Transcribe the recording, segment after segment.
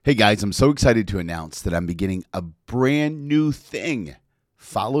Hey guys, I'm so excited to announce that I'm beginning a brand new thing.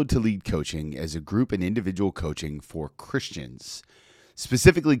 Follow to Lead Coaching as a group and individual coaching for Christians,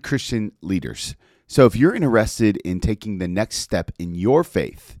 specifically Christian leaders. So if you're interested in taking the next step in your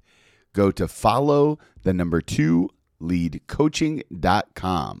faith, go to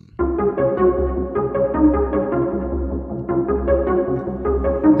follow2leadcoaching.com.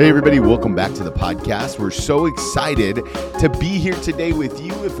 Hey everybody, welcome back to the podcast. We're so excited to be here today with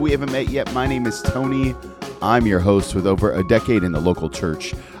you. If we haven't met yet, my name is Tony. I'm your host with over a decade in the local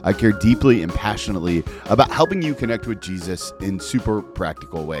church. I care deeply and passionately about helping you connect with Jesus in super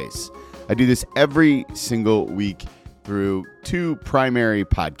practical ways. I do this every single week through two primary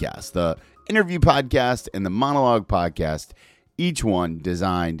podcasts, the interview podcast and the monologue podcast, each one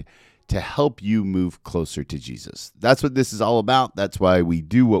designed to help you move closer to Jesus. That's what this is all about. That's why we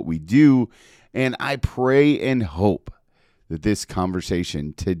do what we do. And I pray and hope that this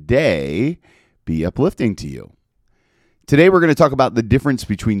conversation today be uplifting to you. Today, we're going to talk about the difference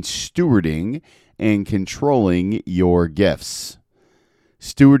between stewarding and controlling your gifts.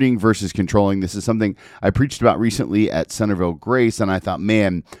 Stewarding versus controlling. This is something I preached about recently at Centerville Grace, and I thought,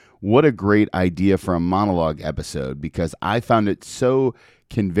 man, what a great idea for a monologue episode, because I found it so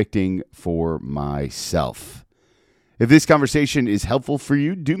convicting for myself. If this conversation is helpful for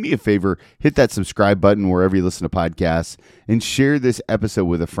you, do me a favor, hit that subscribe button wherever you listen to podcasts and share this episode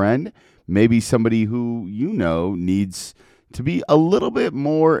with a friend, maybe somebody who you know needs to be a little bit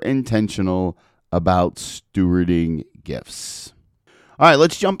more intentional about stewarding gifts. All right,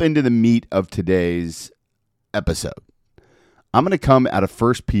 let's jump into the meat of today's episode. I'm going to come out of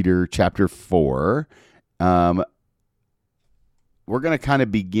 1 Peter chapter 4. We're going to kind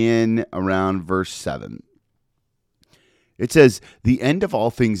of begin around verse 7. It says, "The end of all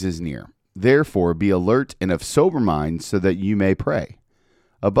things is near. Therefore, be alert and of sober mind so that you may pray.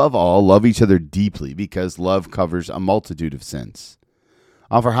 Above all, love each other deeply, because love covers a multitude of sins.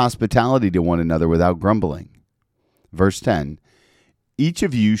 Offer hospitality to one another without grumbling." Verse 10, "Each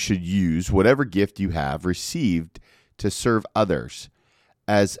of you should use whatever gift you have received to serve others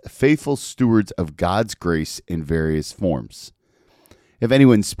as faithful stewards of God's grace in various forms. If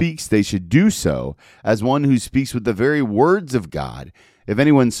anyone speaks, they should do so as one who speaks with the very words of God. If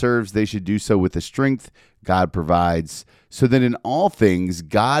anyone serves, they should do so with the strength God provides, so that in all things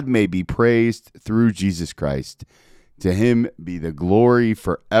God may be praised through Jesus Christ. To him be the glory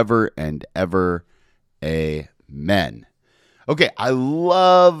forever and ever. Amen." Okay, I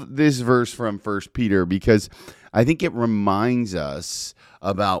love this verse from 1 Peter because I think it reminds us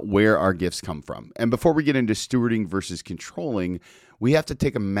about where our gifts come from. And before we get into stewarding versus controlling, we have to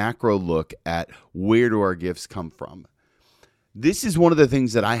take a macro look at where do our gifts come from. This is one of the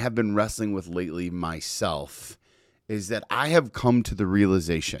things that I have been wrestling with lately myself, is that I have come to the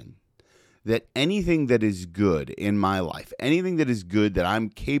realization that anything that is good in my life, anything that is good that I'm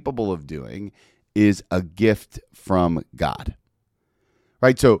capable of doing, is a gift from God.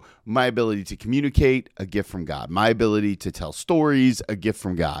 Right? So my ability to communicate, a gift from God. My ability to tell stories, a gift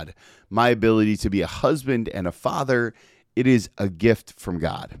from God. My ability to be a husband and a father, it is a gift from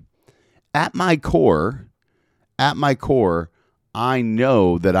God. At my core, I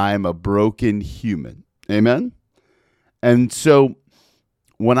know that I am a broken human. Amen? And so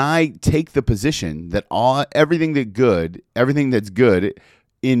when I take the position that everything that's good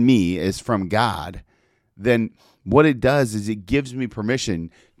in me is from God, then what it does is it gives me permission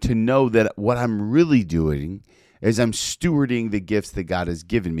to know that what I'm really doing is I'm stewarding the gifts that God has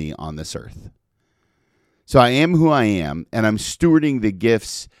given me on this earth. So I am who I am, and I'm stewarding the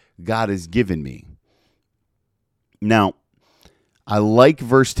gifts God has given me. Now, I like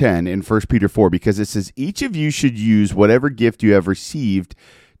verse 10 in 1 Peter 4 because it says, "Each of you should use whatever gift you have received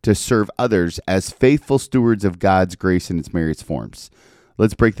to serve others as faithful stewards of God's grace in its various forms."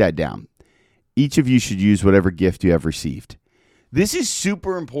 Let's break that down. Each of you should use whatever gift you have received. This is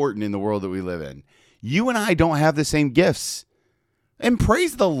super important in the world that we live in. You and I don't have the same gifts. And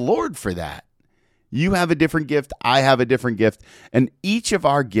praise the Lord for that. You have a different gift. I have a different gift. And each of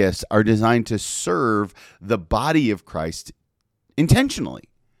our gifts are designed to serve the body of Christ intentionally.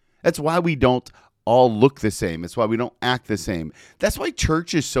 That's why we don't all look the same. That's why we don't act the same. That's why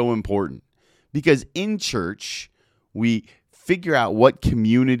church is so important. Because in church, we figure out what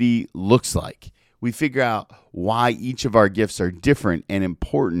community looks like. We figure out why each of our gifts are different and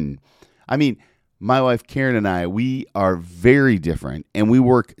important. I mean, my wife Karen and I, we are very different, and we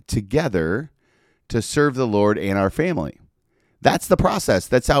work together to serve the Lord and our family. That's the process.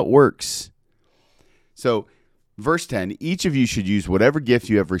 That's how it works. So, verse 10, each of you should use whatever gift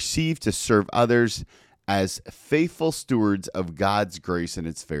you have received to serve others as faithful stewards of God's grace in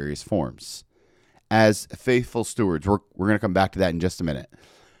its various forms. As faithful stewards, we're going to come back to that in just a minute.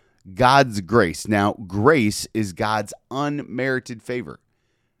 God's grace. Now, grace is God's unmerited favor.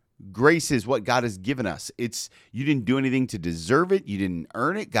 Grace is what God has given us. You didn't do anything to deserve it. You didn't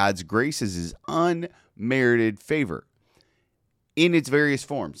earn it. God's grace is his unmerited favor in its various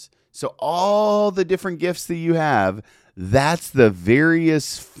forms. So all the different gifts that you have, that's the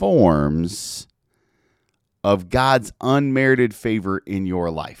various forms of God's unmerited favor in your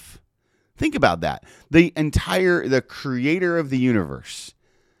life. Think about that. The creator of the universe,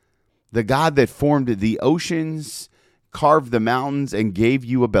 the God that formed the oceans, carved the mountains, and gave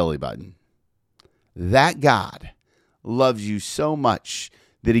you a belly button. That God loves you so much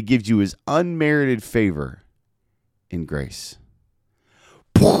that he gives you his unmerited favor in grace.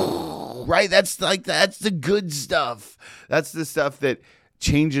 Right? That's the good stuff. That's the stuff that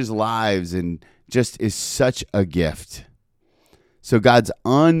changes lives and just is such a gift. So God's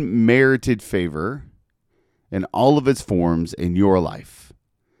unmerited favor in all of its forms in your life.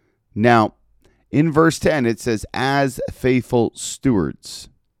 Now, in verse 10, it says, as faithful stewards.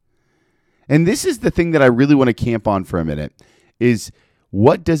 And this is the thing that I really want to camp on for a minute, is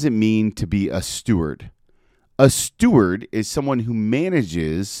what does it mean to be a steward? A steward is someone who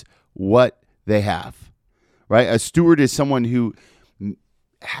manages what they have, right? A steward is someone who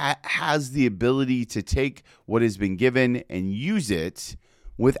has the ability to take what has been given and use it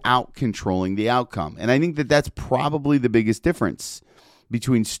without controlling the outcome. And I think that that's probably the biggest difference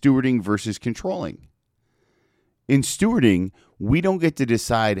between stewarding versus controlling. In stewarding, we don't get to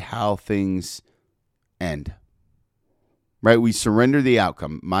decide how things end, right? We surrender the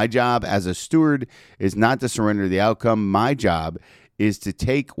outcome. My job as a steward is not to surrender the outcome. My job is to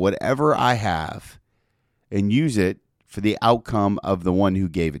take whatever I have and use it for the outcome of the one who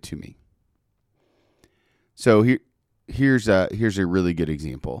gave it to me. So here's a really good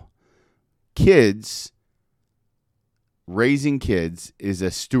example. Raising kids is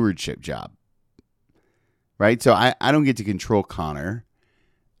a stewardship job, right? So I don't get to control Connor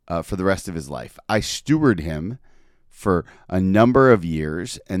for the rest of his life. I steward him for a number of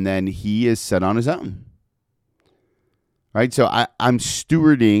years, and then he is set on his own, right? So I'm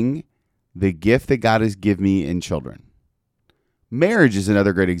stewarding the gift that God has given me in children. Marriage is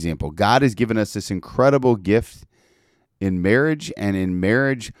another great example. God has given us this incredible gift in marriage, and in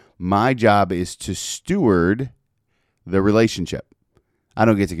marriage, my job is to steward the relationship. I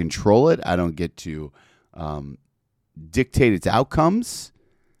don't get to control it. I don't get to dictate its outcomes.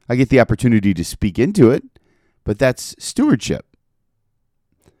 I get the opportunity to speak into it, but that's stewardship.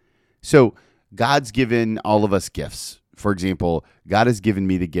 So God's given all of us gifts. For example, God has given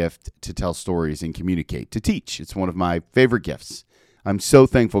me the gift to tell stories and communicate, to teach. It's one of my favorite gifts. I'm so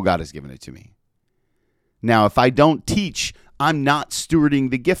thankful God has given it to me. Now, if I don't teach, I'm not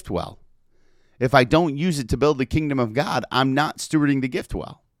stewarding the gift well. If I don't use it to build the kingdom of God, I'm not stewarding the gift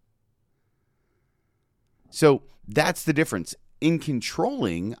well. So that's the difference. In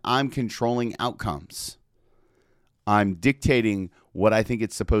controlling, I'm controlling outcomes. I'm dictating what I think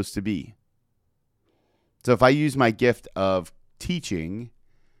it's supposed to be. So if I use my gift of teaching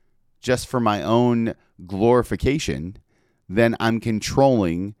just for my own glorification, then I'm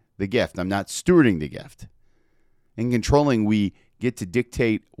controlling the gift. I'm not stewarding the gift. In controlling, we get to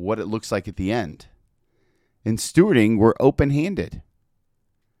dictate what it looks like at the end. In stewarding, we're open-handed.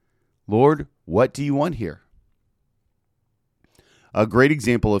 Lord, what do you want here? A great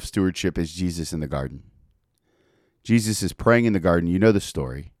example of stewardship is Jesus in the garden. Jesus is praying in the garden. You know the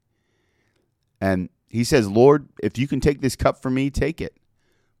story. And he says, Lord, if you can take this cup from me, take it.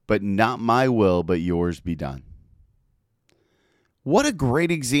 But not my will, but yours be done. What a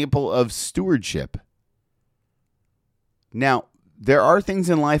great example of stewardship. Now, there are things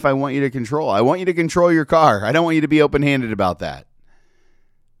in life I want you to control. I want you to control your car. I don't want you to be open-handed about that.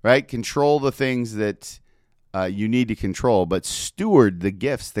 Right? Control the things that you need to control, but steward the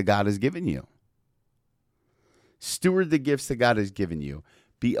gifts that God has given you. Steward the gifts that God has given you.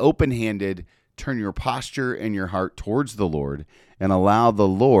 Be open-handed. Turn your posture and your heart towards the Lord and allow the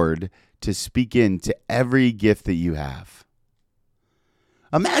Lord to speak into every gift that you have.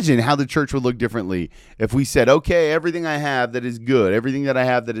 Imagine how the church would look differently if we said, okay, everything I have that is good, everything that I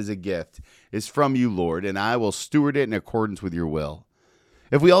have that is a gift is from you, Lord, and I will steward it in accordance with your will.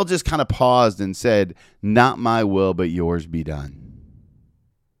 If we all just kind of paused and said, not my will, but yours be done.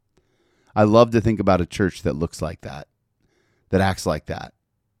 I love to think about a church that looks like that acts like that.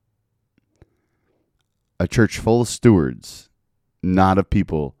 A church full of stewards, not of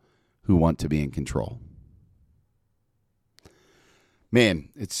people who want to be in control. Man,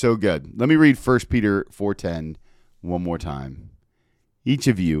 it's so good. Let me read 1 Peter 4:10 one more time. Each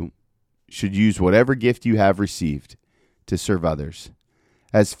of you should use whatever gift you have received to serve others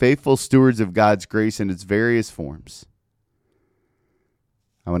as faithful stewards of God's grace in its various forms.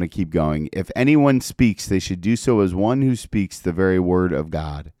 I want to keep going. If anyone speaks, they should do so as one who speaks the very word of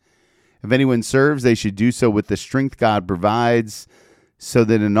God. If anyone serves, they should do so with the strength God provides, so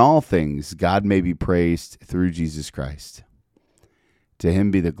that in all things God may be praised through Jesus Christ. To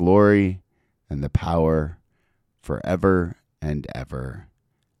him be the glory and the power forever and ever.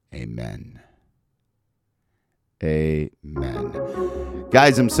 Amen. Amen.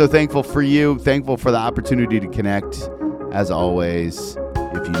 Guys, I'm so thankful for you. Thankful for the opportunity to connect. As always,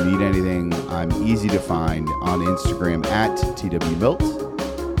 if you need anything, I'm easy to find on Instagram at twmilt.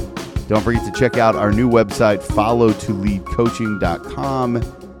 Don't forget to check out our new website, followtoleadcoaching.com.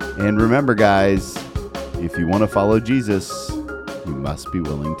 And remember, guys, if you want to follow Jesus, you must be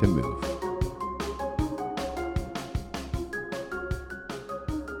willing to move.